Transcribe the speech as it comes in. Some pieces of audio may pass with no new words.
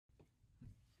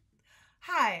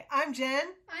Hi, I'm Jen.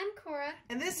 I'm Cora.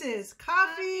 And this is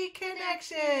Coffee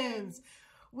Connections.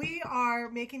 We are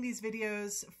making these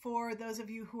videos for those of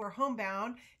you who are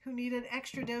homebound, who need an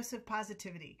extra dose of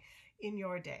positivity in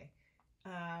your day.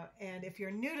 And if you're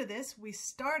new to this, we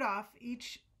start off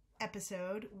each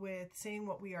episode with saying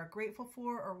what we are grateful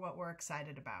for or what we're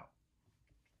excited about.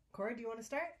 Cora, do you want to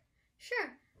start?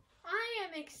 Sure. I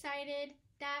am excited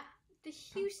that the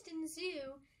Houston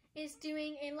Zoo is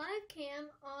doing a live cam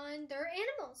on their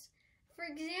animals. For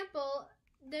example,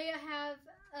 they have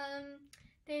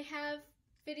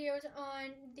videos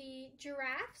on the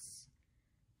giraffes,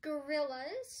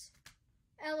 gorillas,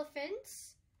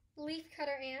 elephants,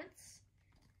 leafcutter ants,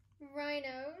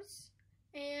 rhinos,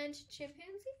 and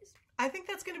chimpanzees. I think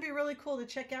that's going to be really cool to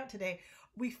check out today.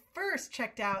 We first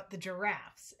checked out the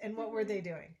giraffes, and what were they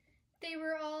doing? They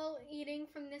were all eating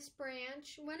from this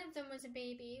branch. One of them was a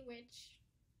baby, which,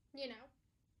 you know,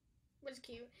 was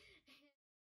cute.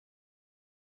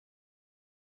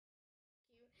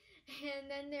 And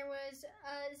then there was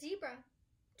a zebra,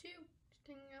 too, just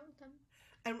hanging out with them.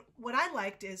 And what I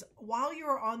liked is while you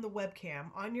were on the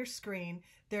webcam, on your screen,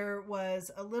 there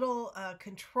was a little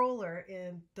controller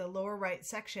in the lower right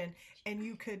section, and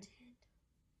you could,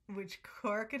 which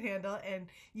Cora could handle, and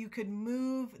you could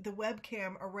move the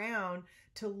webcam around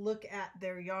to look at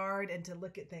their yard and to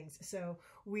look at things. So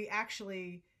we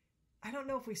actually, I don't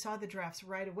know if we saw the giraffes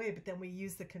right away, but then we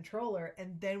used the controller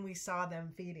and then we saw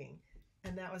them feeding.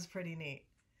 And that was pretty neat.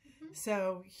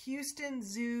 So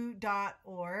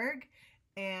houstonzoo.org,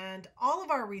 and all of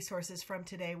our resources from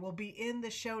today will be in the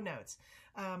show notes,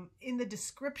 in the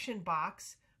description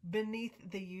box beneath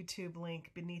the YouTube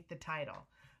link, beneath the title.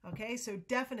 Okay, so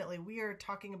definitely we are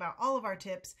talking about all of our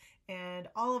tips and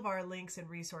all of our links and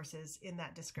resources in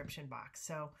that description box.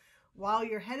 So while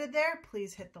you're headed there,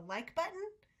 please hit the like button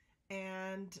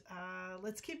and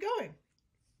let's keep going.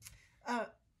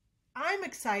 I'm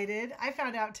excited. I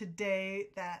found out today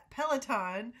that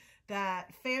Peloton,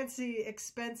 that fancy,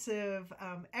 expensive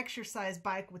exercise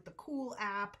bike with the cool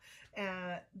app,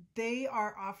 they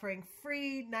are offering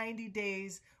free 90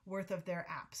 days worth of their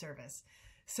app service.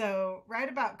 So right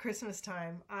about Christmas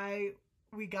time,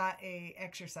 we got a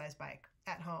exercise bike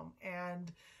at home,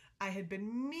 and I had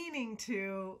been meaning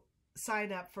to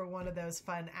sign up for one of those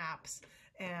fun apps,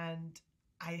 and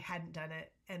I hadn't done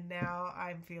it, and now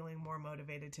I'm feeling more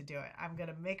motivated to do it. I'm going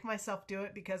to make myself do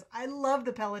it because I love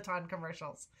the Peloton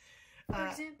commercials. For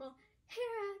example, here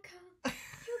I come,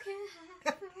 you can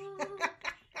have it all, gonna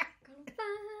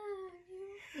find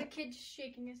you. The kid's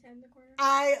shaking his head in the corner.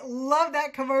 I love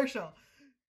that commercial.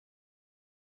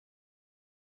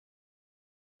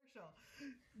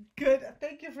 Good.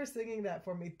 Thank you for singing that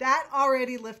for me. That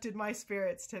already lifted my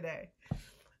spirits today.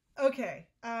 Okay.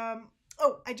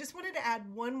 Oh, I just wanted to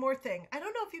add one more thing. I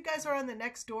don't know if you guys are on the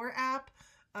Nextdoor app.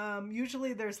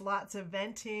 Usually there's lots of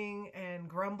venting and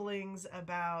grumblings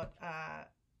about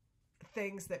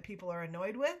things that people are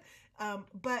annoyed with.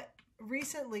 But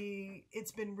recently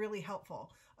it's been really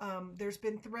helpful. There's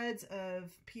been threads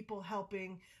of people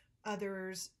helping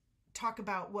others talk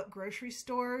about what grocery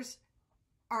stores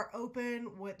are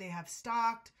open, what they have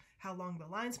stocked, how long the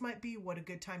lines might be, what a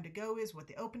good time to go is, what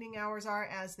the opening hours are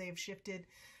as they've shifted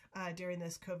during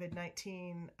this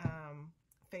COVID-19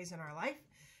 phase in our life.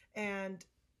 And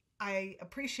I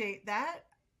appreciate that.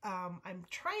 I'm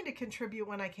trying to contribute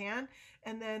when I can.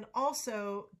 And then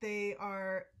also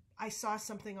I saw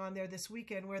something on there this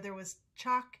weekend where there was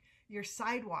chalk your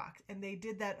sidewalk, and they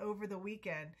did that over the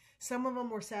weekend. Some of them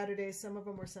were Saturdays, some of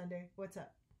them were Sunday. What's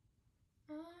up?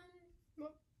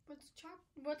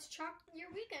 What's chalk your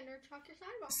weekend or chalk your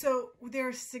sidewalk? So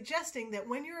they're suggesting that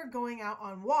when you're going out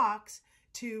on walks,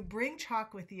 to bring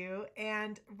chalk with you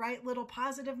and write little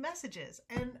positive messages.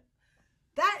 And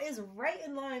that is right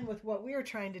in line with what we are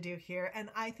trying to do here. And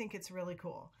I think it's really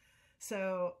cool.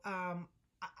 So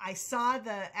I saw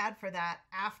the ad for that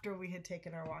after we had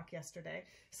taken our walk yesterday.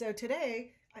 So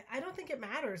today, I don't think it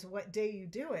matters what day you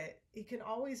do it. You can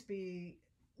always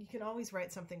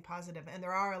write something positive. And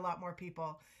there are a lot more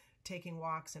people taking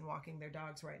walks and walking their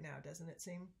dogs right now, doesn't it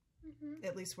seem?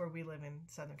 At least where we live in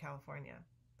Southern California.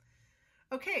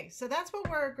 Okay, so that's what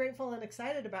we're grateful and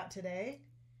excited about today.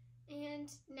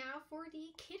 And now for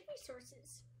the kid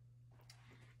resources.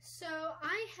 So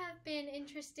I have been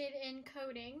interested in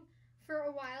coding for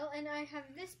a while, and I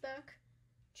have this book,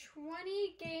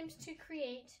 20 Games to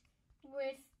Create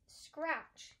with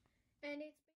Scratch. And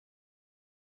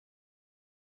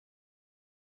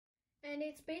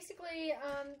it's basically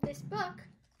this book.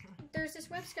 There's this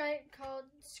website called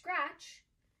Scratch,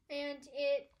 and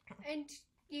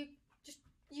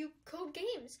you code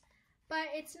games, but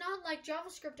it's not like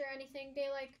JavaScript or anything.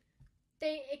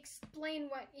 They explain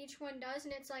what each one does,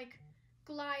 and it's like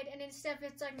glide, and instead of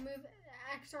it's like move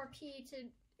XRP to,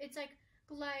 it's like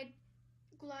glide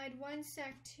 1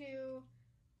 sec to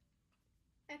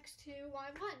X2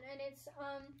 Y1, and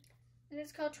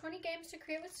it's called 20 games to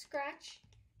create with Scratch,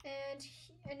 and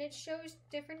it shows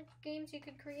different games you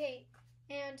could create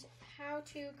and how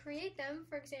to create them.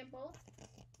 For example,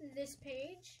 this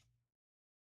page.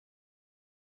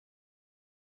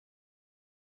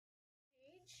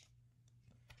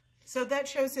 So that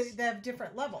shows that they have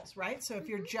different levels, right? So if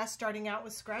you're just starting out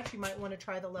with Scratch, you might want to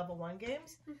try the level 1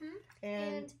 games.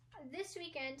 And this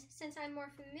weekend, since I'm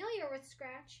more familiar with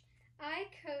Scratch, I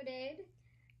coded.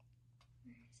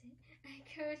 Where is it? I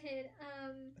coded.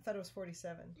 I thought it was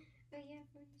 47. Oh yeah,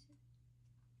 47.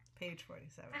 Page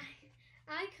 47.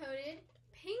 I coded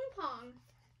ping pong.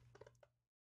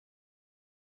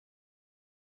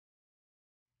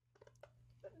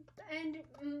 And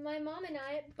my mom and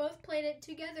I both played it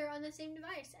together on the same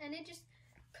device, and it just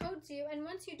codes you. And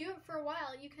once you do it for a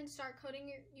while, you can start coding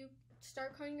your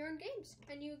own games,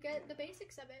 and you get the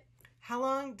basics of it. How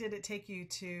long did it take you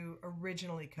to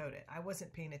originally code it? I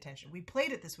wasn't paying attention. We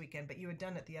played it this weekend, but you had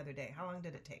done it the other day. How long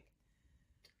did it take?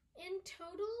 In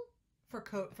total? For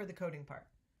the coding part.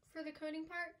 For the coding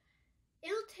part,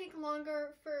 it'll take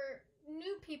longer for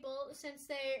new people, since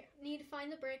they need to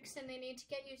find the bricks and they need to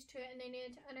get used to it and they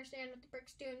need to understand what the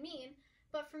bricks do and mean.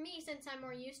 But for me, since I'm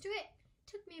more used to it, it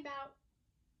took me about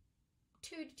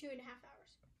 2 to 2.5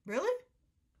 hours. Really?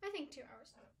 I think 2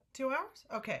 hours. 2 hours?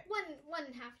 Okay. 1.5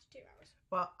 to 2 hours.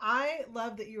 Well, I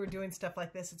love that you were doing stuff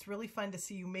like this. It's really fun to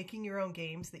see you making your own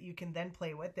games that you can then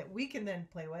play with, that we can then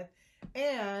play with.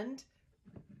 And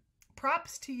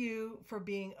props to you for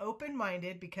being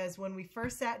open-minded, because when we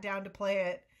first sat down to play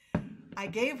it, I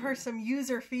gave her some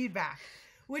user feedback,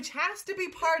 which has to be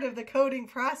part of the coding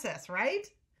process, right?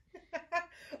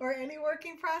 Or any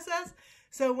working process.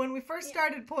 So when we first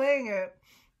started playing it,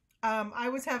 I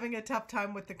was having a tough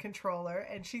time with the controller,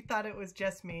 and she thought it was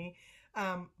just me.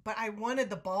 But I wanted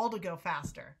the ball to go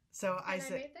faster. So I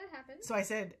made that happen. So I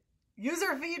said,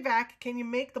 user feedback, can you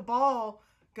make the ball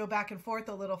go back and forth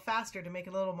a little faster to make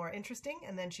it a little more interesting?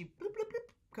 And then she bloop, bloop,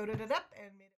 bloop, coded it up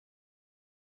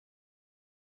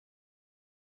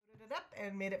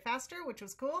and made it faster, which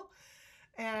was cool.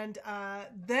 And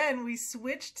then we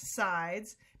switched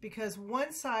sides, because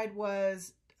one side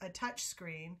was a touch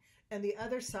screen and the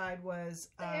other side was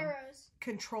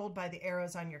controlled by the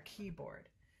arrows on your keyboard.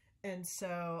 And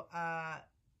so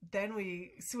then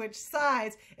we switched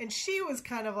sides, and she was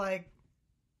kind of like,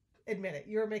 admit it,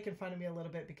 you were making fun of me a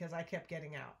little bit because I kept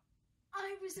getting out.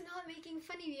 I was not making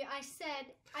fun of you.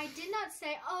 I did not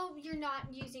say, oh, you're not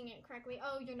using it correctly.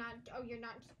 Oh, you're not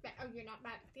bad at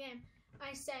the game.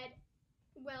 I said,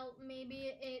 well,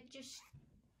 maybe it just,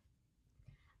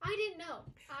 I didn't know.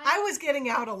 I was getting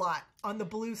out a lot on the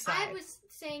blue side. I was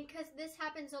saying, because this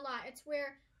happens a lot. It's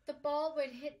where the ball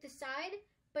would hit the side,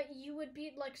 but you would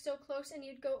be like so close and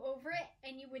you'd go over it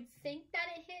and you would think that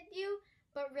it hit you,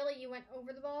 but really you went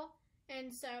over the ball.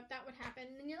 And so that would happen.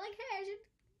 And you're like, hey, I should.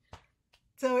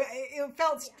 So it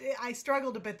felt, I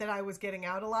struggled a bit that I was getting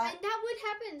out a lot. And that would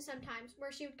happen sometimes,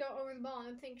 where she would go over the ball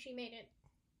and think she made it,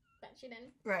 but she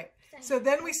didn't. Right. So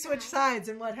then we switched sides,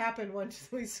 and what happened once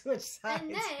we switched sides?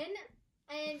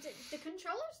 And the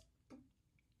controllers,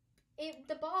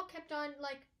 the ball kept on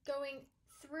like going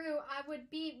through. I would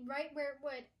be right where it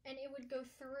would, and it would go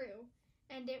through,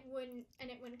 and it wouldn't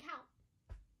count.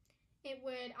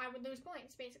 I would lose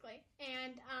points, basically.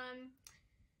 And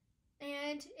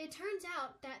it turns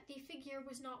out that the figure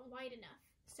was not wide enough,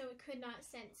 so it could not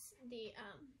sense the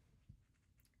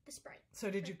sprite. So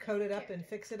did you code it up and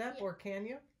fix it up, or can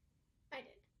you? I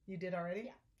did. You did already?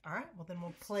 Yeah. All right. Well, then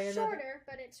we'll play another. Shorter,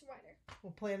 but it's wider.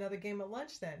 We'll play another game at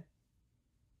lunch then.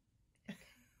 I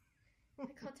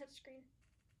call touchscreen,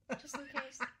 just in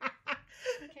case.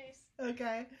 In case.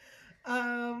 Okay.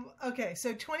 Okay,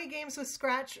 so 20 games with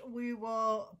Scratch. We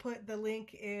will put the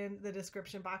link in the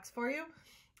description box for you.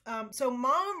 So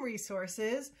mom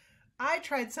resources. I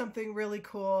tried something really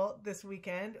cool this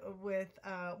weekend with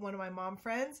one of my mom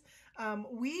friends.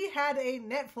 We had a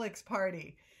Netflix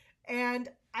party, and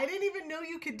I didn't even know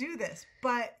you could do this,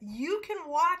 but you can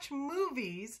watch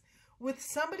movies with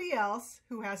somebody else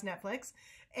who has Netflix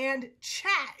and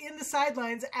chat in the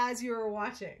sidelines as you're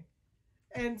watching.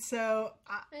 And so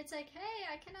it's like, hey,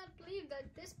 I cannot believe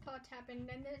that this plot happened,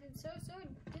 and then so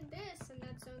did this, and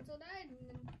that so died, and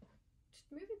then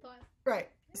just movie plot.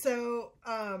 Right. So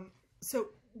so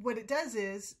what it does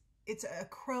is it's a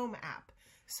Chrome app.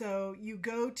 So you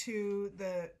go to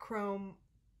the Chrome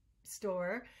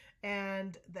store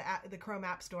and the Chrome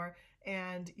App Store,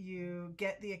 and you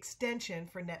get the extension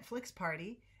for Netflix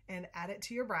Party and add it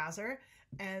to your browser.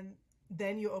 And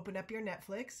then you open up your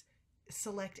Netflix,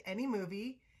 select any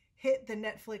movie, hit the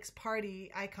Netflix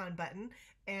Party icon button,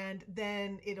 and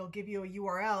then it'll give you a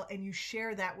URL, and you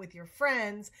share that with your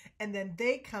friends, and then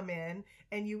they come in,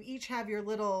 and you each have your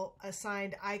little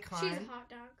assigned icon. She's a hot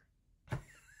dog.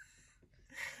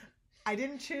 I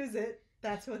didn't choose it.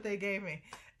 That's what they gave me.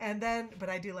 And then, but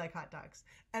I do like hot dogs.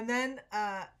 And then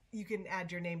you can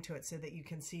add your name to it so that you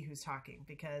can see who's talking,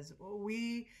 because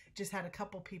we just had a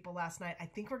couple people last night. I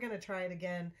think we're going to try it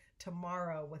again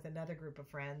tomorrow with another group of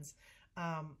friends.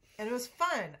 And it was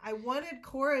fun. I wanted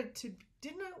Cora to,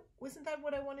 wasn't that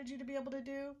what I wanted you to be able to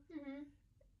do? Mm-hmm.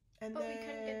 And but then, we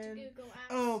couldn't get to Google Apps.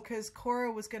 Oh, because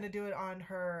Cora was going to do it on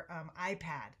her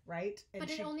iPad, right? And but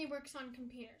it only works on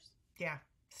computers. Yeah.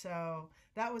 So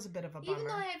that was a bit of a bummer. Even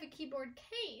though I have a keyboard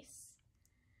case,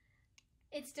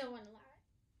 it still wouldn't allow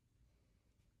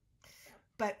it. So.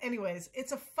 But anyways,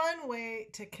 it's a fun way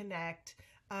to connect.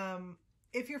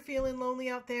 If you're feeling lonely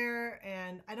out there,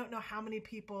 and I don't know how many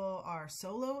people are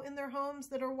solo in their homes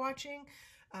that are watching,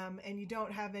 and you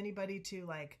don't have anybody to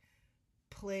like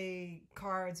play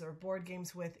cards or board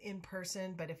games with in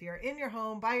person, but if you're in your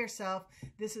home by yourself,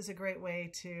 this is a great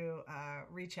way to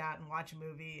reach out and watch a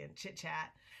movie and chit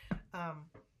chat.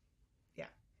 Yeah.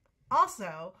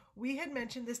 Also, we had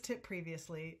mentioned this tip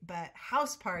previously, but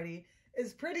house party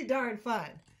is pretty darn fun.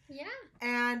 Yeah.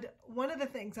 And one of the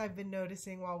things I've been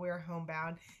noticing while we're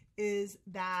homebound is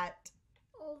that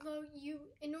although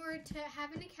in order to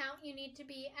have an account, you need to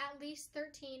be at least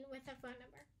 13 with a phone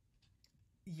number.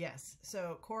 Yes.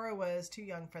 So Cora was too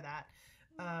young for that.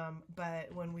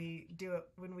 But when we do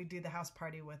the house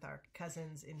party with our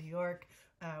cousins in New York,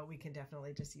 we can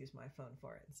definitely just use my phone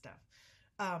for it and stuff.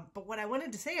 But what I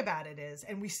wanted to say about it is,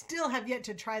 and we still have yet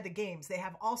to try the games. They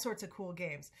have all sorts of cool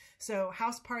games. So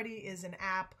House Party is an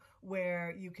app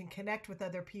where you can connect with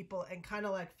other people and kind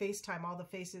of like FaceTime, all the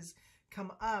faces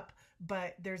come up,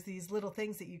 but there's these little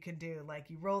things that you can do.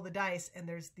 Like you roll the dice and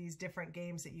there's these different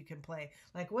games that you can play.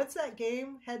 Like what's that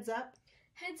game? Heads Up?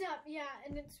 Heads Up, yeah.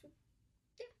 And it's...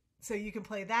 So you can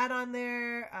play that on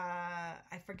there.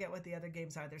 I forget what the other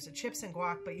games are. There's a Chips and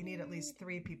Guac, but you need at least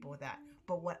 3 people with that.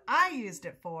 But what I used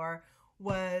it for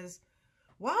was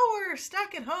while we're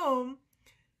stuck at home,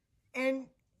 and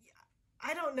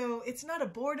I don't know, it's not a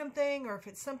boredom thing or if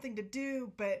it's something to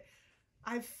do, but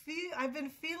I've been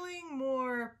feeling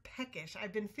more peckish.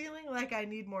 I've been feeling like I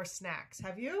need more snacks.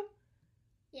 Have you?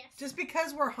 Yes. Just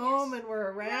because we're home and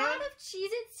we're around? We're out of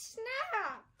Cheez-It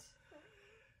Snap.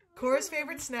 Cora's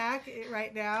favorite snack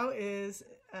right now is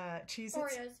Cheez-It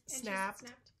Oreos Snapped.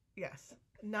 Yes.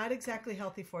 Not exactly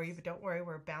healthy for you, but don't worry.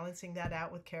 We're balancing that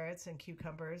out with carrots and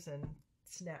cucumbers and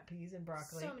snap peas and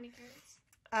broccoli. So many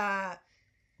carrots.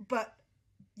 But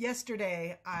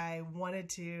yesterday I wanted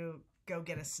to go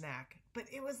get a snack, but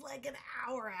it was like an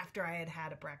hour after I had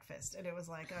had a breakfast, and it was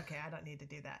like, okay, I don't need to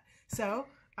do that. So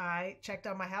I checked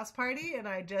on my house party, and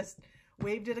I just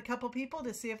waved at a couple people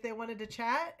to see if they wanted to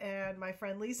chat, and my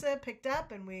friend Lisa picked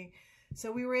up, and we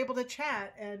were able to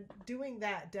chat, and doing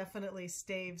that definitely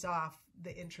staves off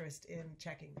the interest in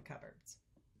checking the cupboards.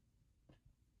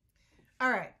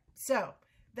 All right, so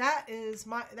that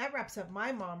wraps up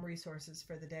my mom resources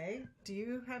for the day. Do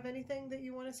you have anything that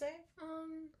you want to say?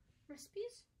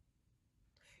 Recipes?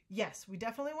 Yes, we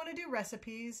definitely want to do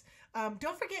recipes.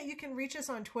 Don't forget, you can reach us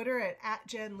on Twitter at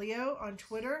 @JenLeo on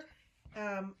Twitter.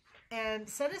 And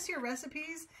send us your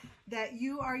recipes that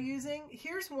you are using.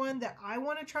 Here's one that I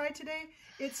want to try today.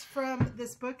 It's from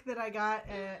this book that I got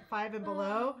at 5 and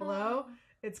Below.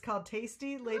 It's called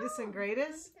Tasty, Latest and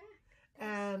Greatest.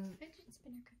 And fidget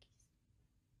spinner cookies.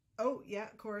 Oh, yeah,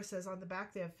 Cora says on the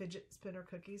back they have fidget spinner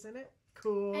cookies in it.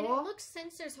 Cool. And it looks,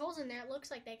 since there's holes in there, it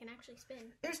looks like they can actually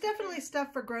spin. There's definitely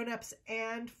stuff for grown-ups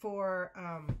and for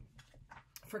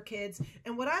kids.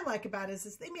 And what I like about it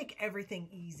is they make everything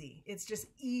easy. It's just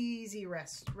easy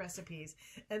recipes.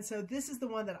 And so this is the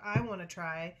one that I want to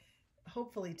try,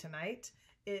 hopefully tonight.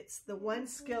 It's the One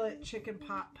Skillet Chicken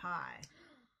Pot Pie.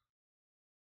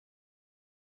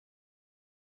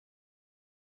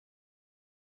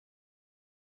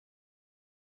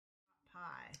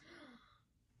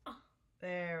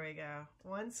 There we go.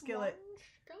 One skillet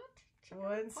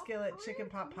chicken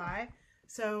pot pie.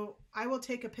 So I will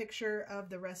take a picture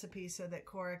of the recipe so that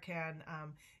Cora can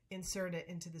insert it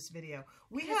into this video.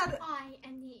 I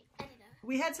am the editor.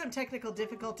 We had some technical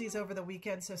difficulties over the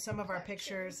weekend, so some of our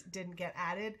pictures didn't get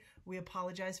added. We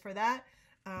apologize for that.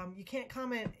 You can't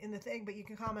comment in the thing, but you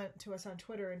can comment to us on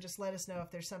Twitter and just let us know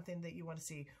if there's something that you want to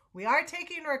see. We are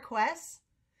taking requests,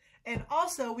 And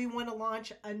also, we want to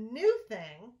launch a new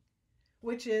thing,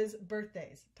 which is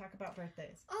birthdays. Talk about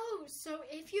birthdays. Oh, so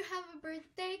if you have a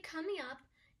birthday coming up,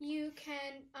 you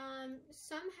can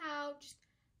somehow just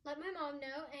let my mom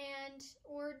know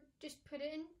or just put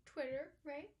it in Twitter,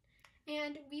 right?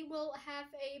 And we will have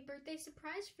a birthday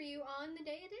surprise for you on the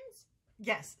day it is.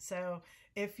 Yes. So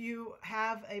if you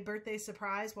have a birthday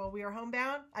surprise while we are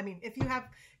homebound,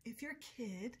 if your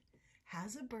kid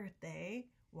has a birthday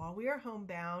while we are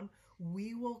homebound,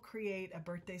 we will create a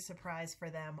birthday surprise for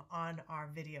them on our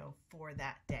video for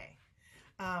that day.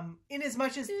 In as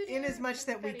much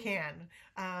that we can.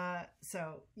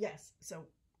 So yes. So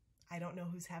I don't know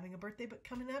who's having a birthday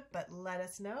coming up, but let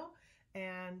us know.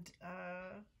 And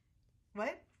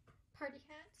what? Party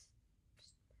hats.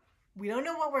 We don't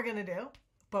know what we're going to do,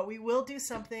 but we will do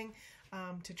something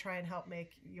to try and help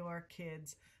make your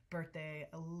kid's birthday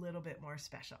a little bit more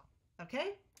special.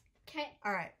 Okay? Okay.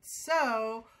 All right.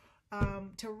 So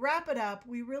to wrap it up,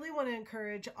 we really want to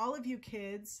encourage all of you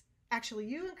kids. Actually,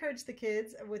 you encourage the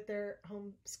kids with their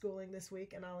homeschooling this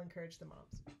week, and I'll encourage the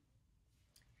moms.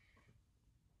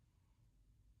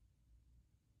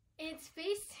 It's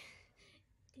based...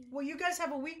 Well, you guys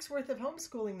have a week's worth of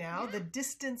homeschooling now, the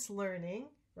distance learning,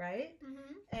 right?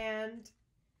 Mm-hmm. And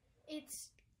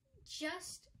it's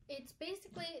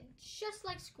basically just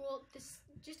like school.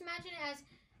 Just imagine it as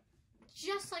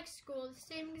just like school, the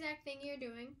same exact thing you're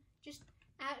doing, just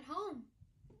at home,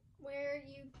 where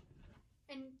you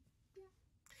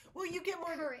well, you get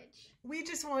more courage. We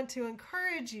just want to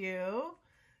encourage you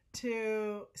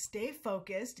to stay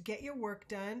focused, get your work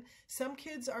done. Some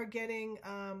kids are getting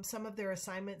some of their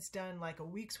assignments done, like a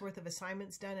week's worth of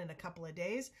assignments done in a couple of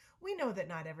days. We know that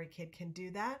not every kid can do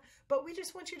that, but we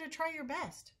just want you to try your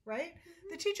best, right?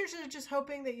 Mm-hmm. The teachers are just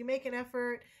hoping that you make an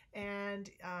effort and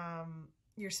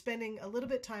you're spending a little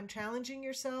bit of time challenging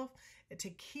yourself to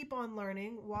keep on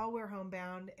learning while we're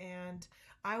homebound. And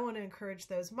I want to encourage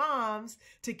those moms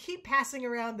to keep passing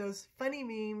around those funny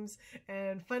memes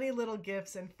and funny little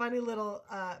gifs and funny little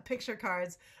picture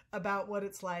cards about what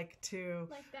it's like to...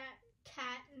 Like that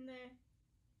cat in the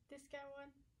disco one?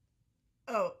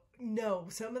 Oh, no.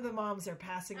 Some of the moms are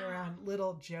passing around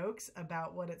little jokes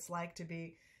about what it's like to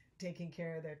be taking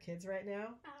care of their kids right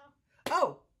now.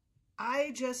 Oh,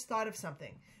 I just thought of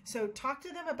something. So talk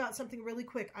to them about something really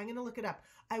quick. I'm going to look it up.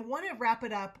 I want to wrap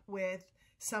it up with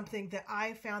something that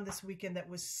I found this weekend that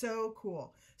was so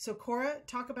cool. So Cora,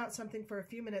 talk about something for a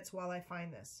few minutes while I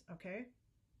find this, okay?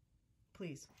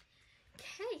 Please.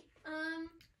 Okay.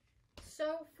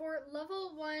 So for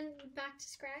level 1, back to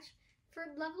scratch, for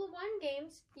level 1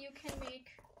 games, you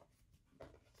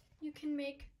can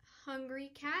make Hungry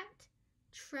Cat,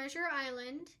 Treasure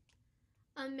Island,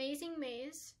 Amazing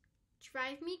Maze,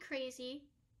 Drive Me Crazy,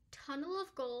 Tunnel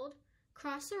of Gold,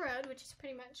 Cross the Road, which is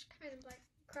pretty much kind of like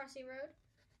Crossy Road.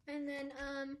 And then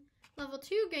level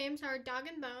 2 games are Dog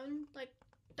and Bone, like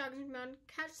Dog and Bone,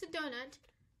 Catch the Donut,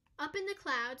 Up in the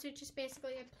Clouds, which is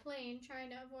basically a plane trying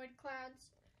to avoid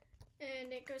clouds,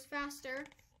 and it goes faster.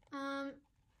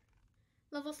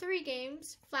 Level 3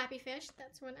 games, Flappy Fish,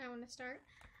 that's when I want to start.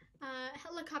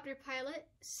 Helicopter Pilot,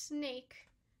 Snake,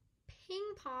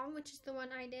 Ping Pong, which is the one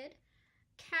I did,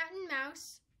 Cat and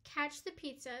Mouse, Catch the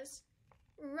Pizzas,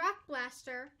 Rock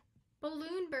Blaster,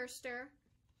 Balloon Burster,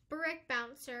 Brick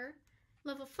Bouncer.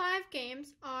 Level 5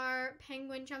 games are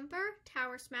Penguin Jumper,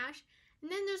 Tower Smash,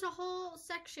 and then there's a whole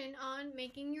section on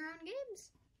making your own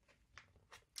games.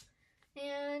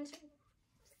 And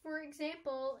for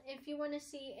example, if you want to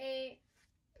see a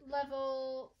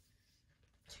level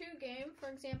 2 game, for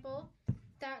example,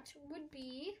 that would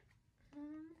be what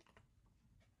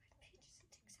page is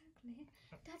it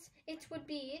exactly? It would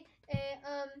be a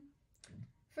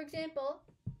for example,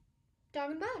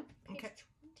 Dog and Bone, page 26.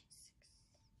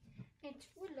 It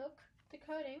would look, the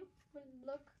coding would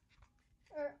look,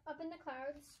 or Up in the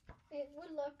Clouds, it would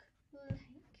look like...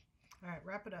 Alright,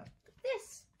 wrap it up.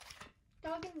 This!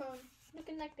 Dog and Bone,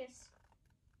 looking like this.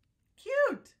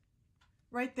 Cute!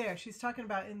 Right there, she's talking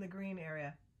about in the green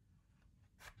area.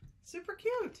 Super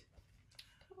cute!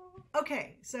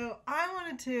 Okay, so I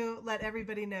wanted to let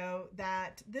everybody know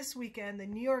that this weekend, the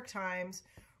New York Times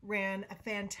ran a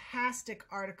fantastic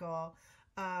article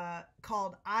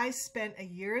called I Spent a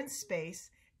Year in Space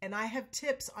and I Have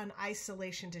Tips on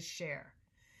Isolation to Share.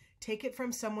 Take it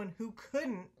from someone who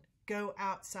couldn't go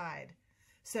outside.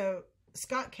 So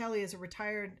Scott Kelly is a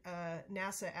retired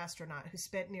NASA astronaut who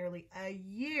spent nearly a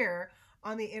year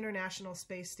on the International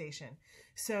Space Station.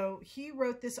 So he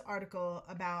wrote this article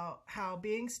about how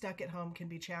being stuck at home can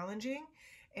be challenging,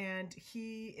 and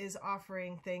he is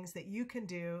offering things that you can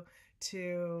do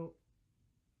to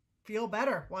feel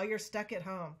better while you're stuck at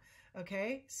home.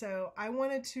 Okay, so I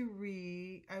wanted to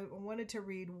read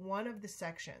one of the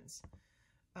sections.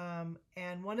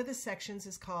 And one of the sections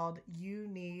is called You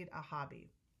Need a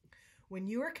Hobby. When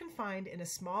you are confined in a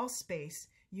small space,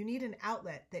 you need an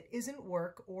outlet that isn't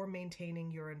work or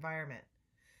maintaining your environment.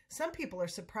 Some people are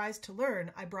surprised to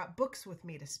learn I brought books with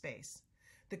me to space.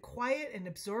 The quiet and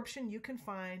absorption you can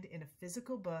find in a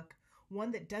physical book,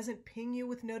 one that doesn't ping you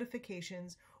with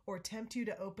notifications or tempt you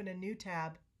to open a new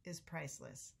tab, is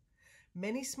priceless.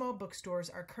 Many small bookstores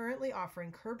are currently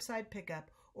offering curbside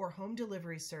pickup or home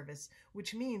delivery service,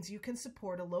 which means you can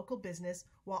support a local business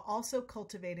while also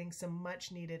cultivating some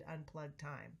much-needed unplugged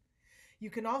time. You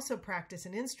can also practice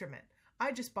an instrument.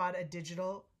 I just bought a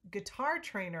digital guitar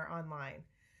trainer online.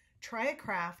 Try a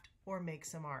craft or make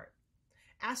some art.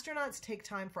 Astronauts take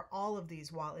time for all of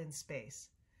these while in space.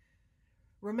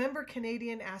 Remember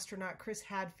Canadian astronaut Chris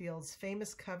Hadfield's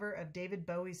famous cover of David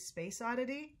Bowie's Space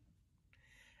Oddity?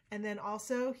 And then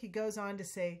also he goes on to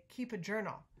say, keep a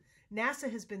journal.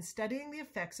 NASA has been studying the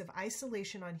effects of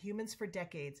isolation on humans for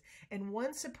decades, and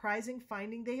one surprising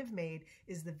finding they have made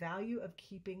is the value of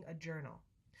keeping a journal.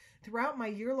 Throughout my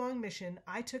year-long mission,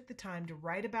 I took the time to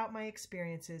write about my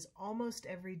experiences almost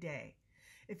every day.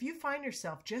 If you find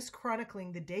yourself just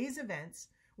chronicling the day's events,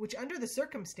 which under the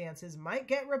circumstances might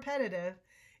get repetitive,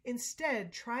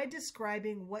 instead try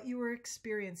describing what you were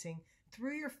experiencing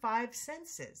through your 5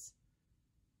 senses.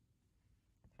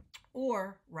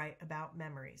 Or write about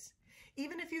memories.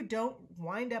 Even if you don't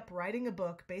wind up writing a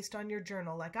book based on your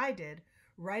journal like I did,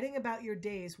 writing about your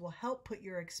days will help put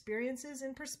your experiences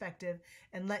in perspective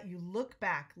and let you look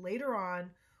back later on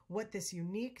what this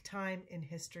unique time in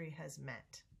history has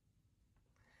meant.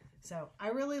 So I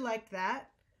really liked that.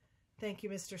 Thank you,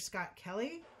 Mr. Scott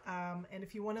Kelly. And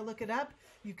if you want to look it up,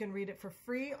 you can read it for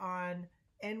free on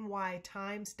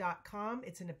nytimes.com.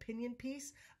 It's an opinion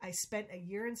piece. I spent a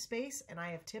year in space and I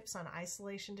have tips on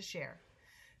isolation to share.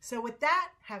 So with that,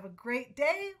 have a great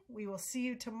day. We will see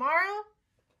you tomorrow.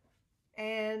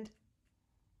 And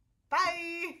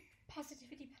bye.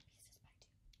 Positivity Puppy says bye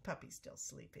too. Puppy's still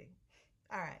sleeping.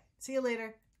 All right. See you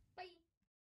later.